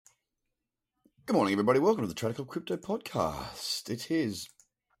Good morning, everybody. Welcome to the Trader Club Crypto Podcast. It is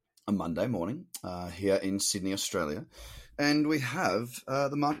a Monday morning here in Sydney, Australia, and we have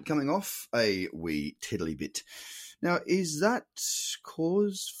the market coming off a wee tiddly bit. Now, is that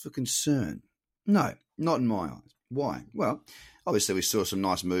cause for concern? No, not in my eyes. Why? Well, obviously we saw some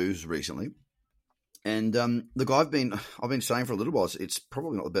nice moves recently, and look, I've been saying for a little while, it's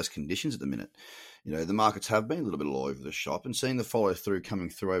probably not the best conditions at the minute. You know, the markets have been a little bit all over the shop, and seeing the follow through coming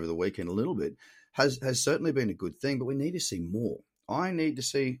through over the weekend a little bit has certainly been a good thing. But we need to see more. I need to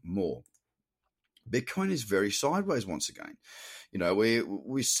see more. Bitcoin is very sideways once again. You know,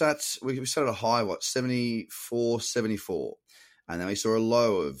 we sat at a high 74.74, and then we saw a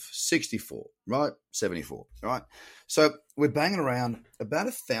low of 64, right? 74, right? So we're banging around about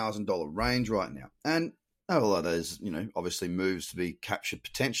 $1,000 range right now, and although there's obviously moves to be captured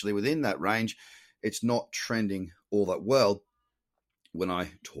potentially within that range, it's not trending all that well. When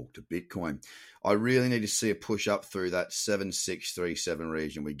I talk to Bitcoin, I really need to see a push up through that 7637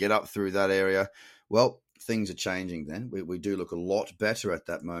 region. We get up through that area, well, things are changing then. We do look a lot better at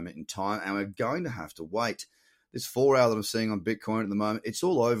that moment in time, and we're going to have to wait. This 4 hour that I'm seeing on Bitcoin at the moment, it's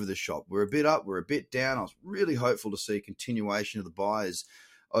all over the shop. We're a bit up, we're a bit down. I was really hopeful to see a continuation of the buys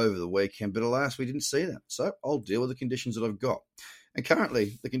over the weekend, but alas, we didn't see that. So I'll deal with the conditions that I've got. And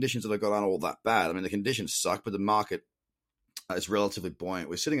currently, the conditions that I've got aren't all that bad. I mean, the conditions suck, but the market is relatively buoyant.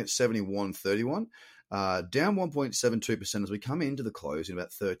 We're sitting at 71.31, down 1.72% as we come into the close in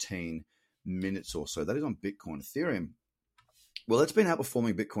about 13 minutes or so. That is on Bitcoin. Ethereum, well, it's been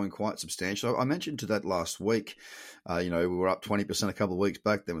outperforming Bitcoin quite substantially. I mentioned to that last week. We were up 20% a couple of weeks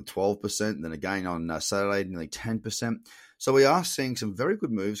back, then with 12%, and then again on Saturday, nearly 10%. So we are seeing some very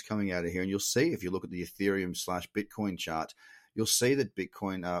good moves coming out of here. And you'll see, if you look at the Ethereum/Bitcoin chart, you'll see that that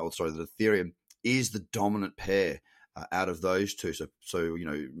Ethereum is the dominant pair out of those two. So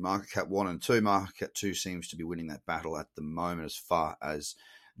market cap 1 and 2, market cap 2 seems to be winning that battle at the moment as far as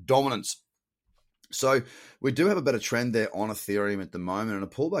dominance. So we do have a better trend there on Ethereum at the moment, and a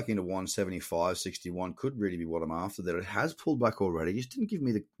pullback into 175.61 could really be what I'm after there. It has pulled back already, just didn't give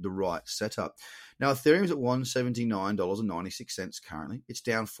me the right setup. Now, Ethereum's at $179.96 currently. It's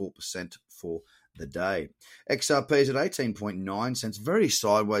down 4% for the day. XRP is at 18.9 cents, very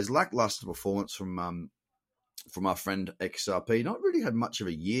sideways, lackluster performance from our friend XRP. Not really had much of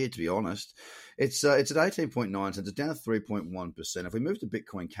a year, to be honest. It's at 18.9 cents. It's down 3.1%. If we move to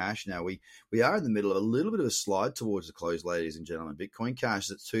Bitcoin Cash now, we are in the middle of a little bit of a slide towards the close, ladies and gentlemen. Bitcoin Cash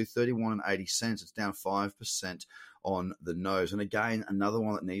is at $231.80. It's down 5% on the nose. And again, another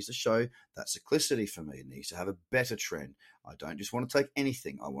one that needs to show that cyclicity for me. It needs to have a better trend. I don't just want to take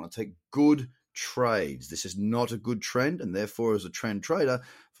anything. I want to take good trades. This is not a good trend, and therefore, as a trend trader,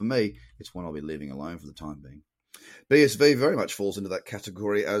 for me, it's one I'll be leaving alone for the time being. BSV very much falls into that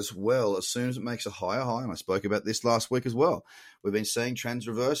category as well. As soon as it makes a higher high, and I spoke about this last week as well, we've been seeing trends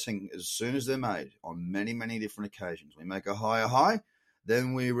reversing as soon as they're made on many, many different occasions. We make a higher high,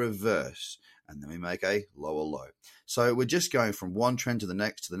 then we reverse, and then we make a lower low. So we're just going from one trend to the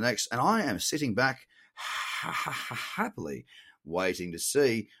next, and I am sitting back happily waiting to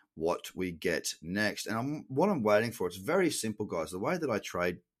see what we get next. And what I'm waiting for, it's very simple, guys. The way that I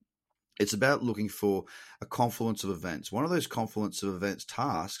trade, it's about looking for a confluence of events. One of those confluence of events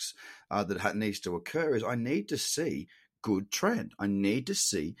tasks that needs to occur is I need to see good trend. I need to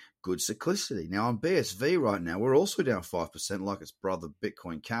see good cyclicity. Now on BSV right now, we're also down 5% like its brother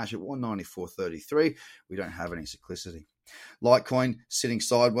Bitcoin Cash at 194.33. We don't have any cyclicity. Litecoin sitting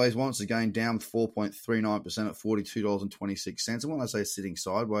sideways once again, down 4.39% at $42.26. And when I say sitting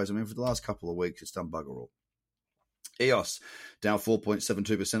sideways, I mean for the last couple of weeks, it's done bugger all. EOS down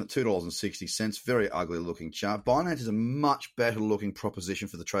 4.72% at $2.60. Very ugly looking chart. Binance is a much better looking proposition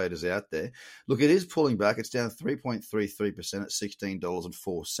for the traders out there. Look, it is pulling back. It's down 3.33% at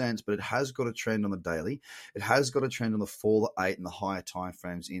 $16.04, but it has got a trend on the daily. It has got a trend on the 4, the 8, and the higher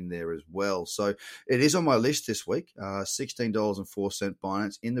timeframes in there as well. So it is on my list this week. $16.04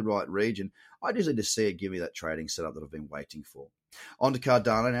 Binance in the right region. I just need to see it give me that trading setup that I've been waiting for. On to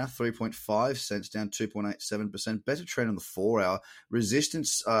Cardano now, 3.5 cents, down 2.87%. Better trend on the 4 hour.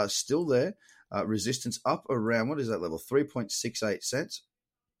 Resistance still there. Resistance up around, what is that level? 3.68 cents.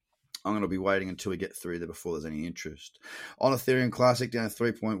 I'm going to be waiting until we get through there before there's any interest. On Ethereum Classic, down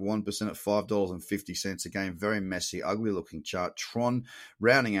 3.1% at $5.50. Again, very messy, ugly-looking chart. Tron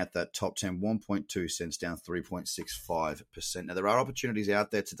rounding out that top 10, 1.2 cents, down 3.65%. Now, there are opportunities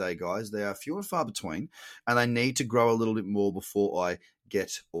out there today, guys. They are few and far between, and they need to grow a little bit more before I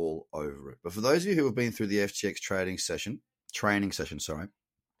get all over it. But for those of you who have been through the FTX training session,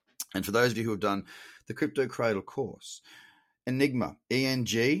 and for those of you who have done the Crypto Cradle course, Enigma,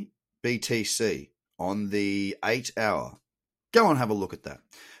 ENG, BTC on the 8 hour. Go and have a look at that.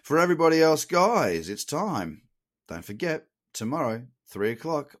 For everybody else, guys, it's time. Don't forget, tomorrow, 3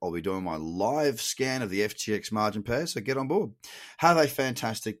 o'clock, I'll be doing my live scan of the FTX margin pair, so get on board. Have a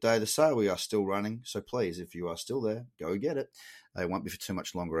fantastic day. The sale, we are still running, so please, if you are still there, go get it. It won't be for too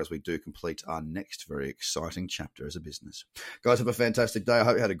much longer as we do complete our next very exciting chapter as a business. Guys, have a fantastic day. I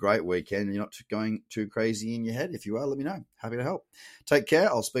hope you had a great weekend and you're not going too crazy in your head. If you are, let me know. Happy to help. Take care.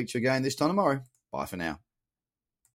 I'll speak to you again this time tomorrow. Bye for now.